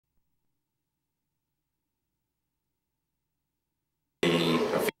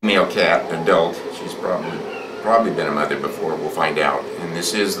Male cat, adult. She's probably been a mother before. We'll find out. And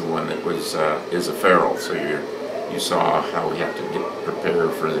this is the one that was is a feral. So you saw how we have to get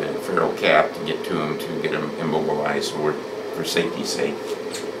prepared for the feral cat to get to him, to get him immobilized for safety's sake.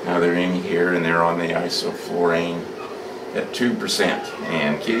 Now they're in here and they're on the isoflurane at 2%,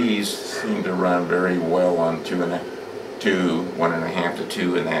 and kitties seem to run very well on 1.5 to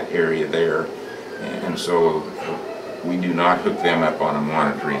 2 in that area there, and so we do not hook them up on a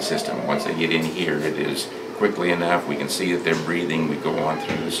monitoring system. Once they get in here, it is quickly enough. We can see that they're breathing. We go on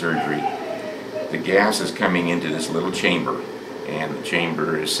through the surgery. The gas is coming into this little chamber, and the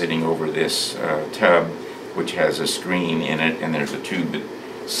chamber is sitting over this tub, which has a screen in it, and there's a tube that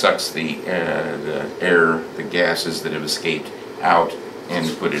sucks the air, the gases that have escaped out,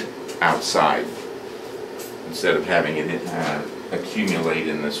 and put it outside instead of having it accumulate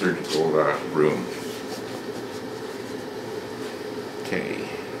in the surgical room. Okay,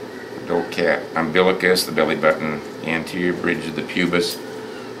 adult cat umbilicus, the belly button, anterior bridge of the pubis,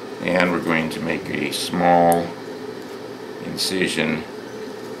 and we're going to make a small incision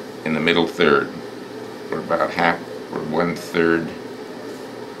in the middle third. We're about half, or 1/3,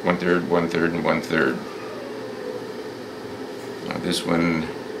 1/3, 1/3, and 1/3. Now this one,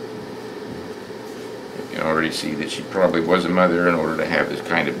 you can already see that she probably was a mother in order to have this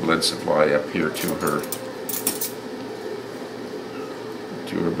kind of blood supply up here to her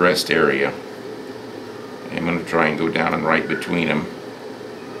breast area. I'm going to try and go down and right between them,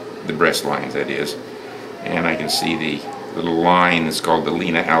 the breast lines that is, and I can see the little line that's called the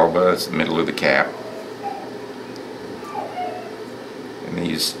Lena alba. It's the middle of the cap. And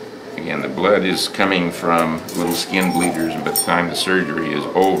these, again, the blood is coming from little skin bleeders, and by the time the surgery is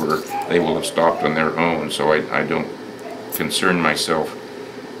over, they will have stopped on their own, so I don't concern myself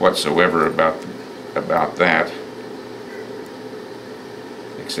whatsoever about that,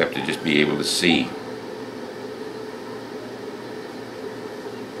 except to just be able to see.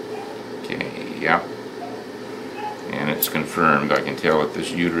 Okay, yeah. And it's confirmed. I can tell that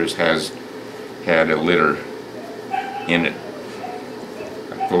this uterus has had a litter in it.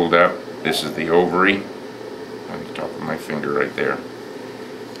 I pulled up. This is the ovary on the top of my finger right there.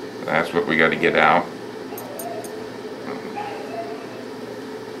 That's what we got to get out.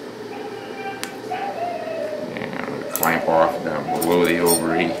 And I'm going to clamp off down below the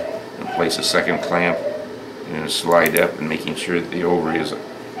ovary and place a second clamp and slide up, and making sure that the ovary is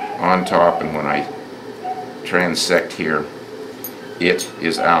on top, and when I transect here, it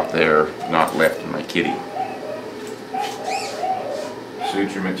is out there, not left in my kitty.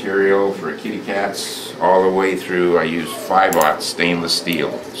 Suture material for kitty cats all the way through. I use 5/0 stainless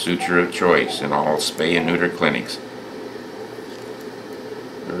steel, suture of choice in all spay and neuter clinics.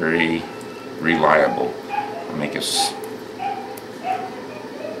 Very reliable. I'll make a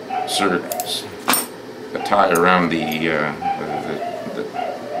tie around the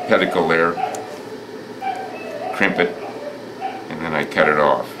pedicle there, crimp it, and then I cut it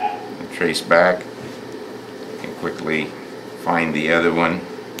off and trace back. I can quickly find the other one.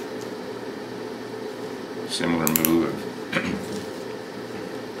 Similar move of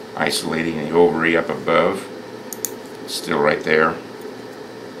isolating the ovary up above. It's still right there.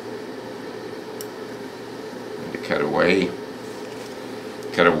 And to cut away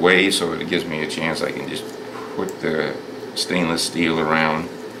so that it gives me a chance. I can just put the stainless steel around,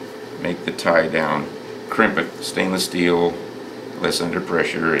 make the tie down, crimp it. Stainless steel, less under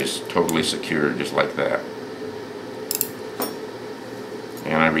pressure, is totally secure, just like that.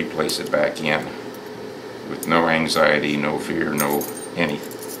 And I replace it back in with no anxiety, no fear, no any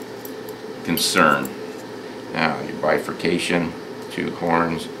concern. Now your bifurcation, 2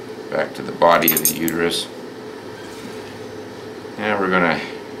 horns, back to the body of the uterus. Now we're going to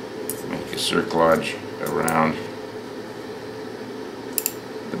make a cerclage around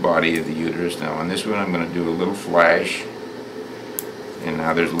the body of the uterus. Now on this one I'm going to do a little flash, and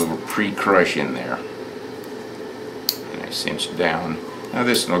now there's a little pre-crush in there, and I cinch down. Now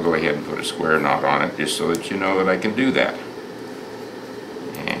this one, I'll go ahead and put a square knot on it just so that you know that I can do that.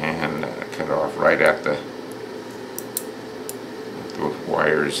 And cut off right at the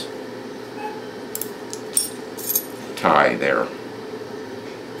wires tie there.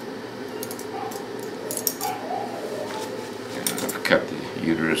 And I've cut the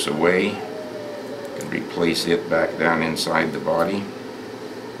uterus away. I can replace it back down inside the body.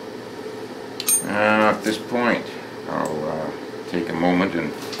 Now at this point I'll take a moment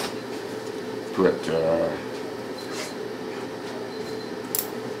and put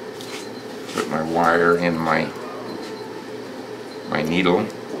my wire in my needle,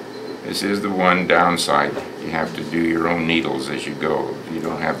 This is the one downside. You have to do your own needles as you go. You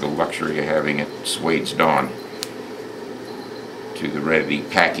don't have the luxury of having it swaged on to the ready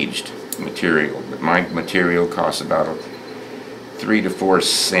packaged material. But my material costs about 3 to 4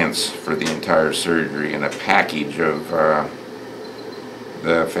 cents for the entire surgery, and a package of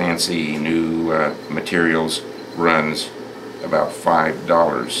the fancy new materials runs about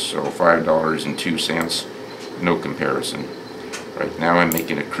 $5. So $5.02, no comparison. Right now I'm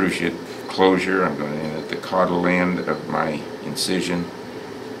making a cruciate closure. I'm going in at the caudal end of my incision,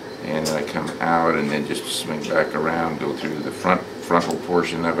 and then I come out and then just swing back around, go through the frontal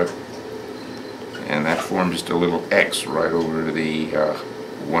portion of it, and that forms just a little X right over the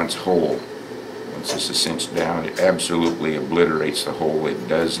once hole. Once this is cinched down, it absolutely obliterates the hole. It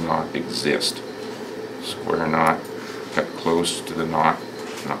does not exist. Square knot, cut close to the knot,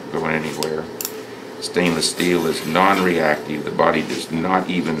 not going anywhere. Stainless steel is non-reactive. The body does not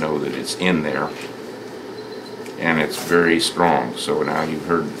even know that it's in there, and it's very strong. So now you've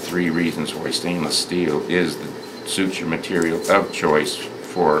heard the 3 reasons why stainless steel is the suture material of choice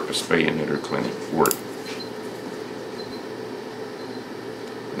for a spay and neuter clinic work.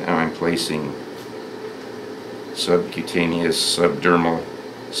 Now I'm placing subcutaneous subdermal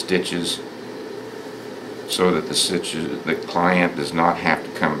stitches so that the client does not have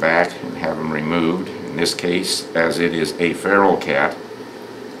to come back and have them removed. In this case, as it is a feral cat,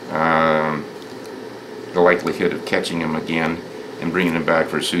 the likelihood of catching him again and bringing him back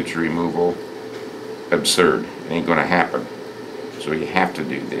for suture removal, absurd. It ain't going to happen. So you have to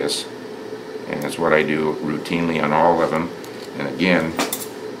do this, and that's what I do routinely on all of them. And again,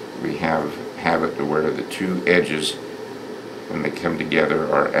 we have it to where the 2 edges, when they come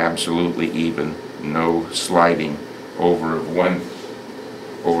together, are absolutely even. No sliding over of one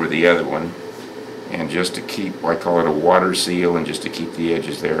over the other one. And just to keep, I call it a water seal, and just to keep the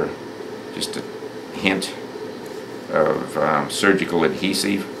edges there, just a hint of surgical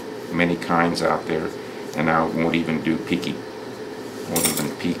adhesive, many kinds out there, and now it won't even do peeking, won't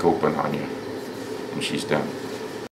even peek open on you, and she's done.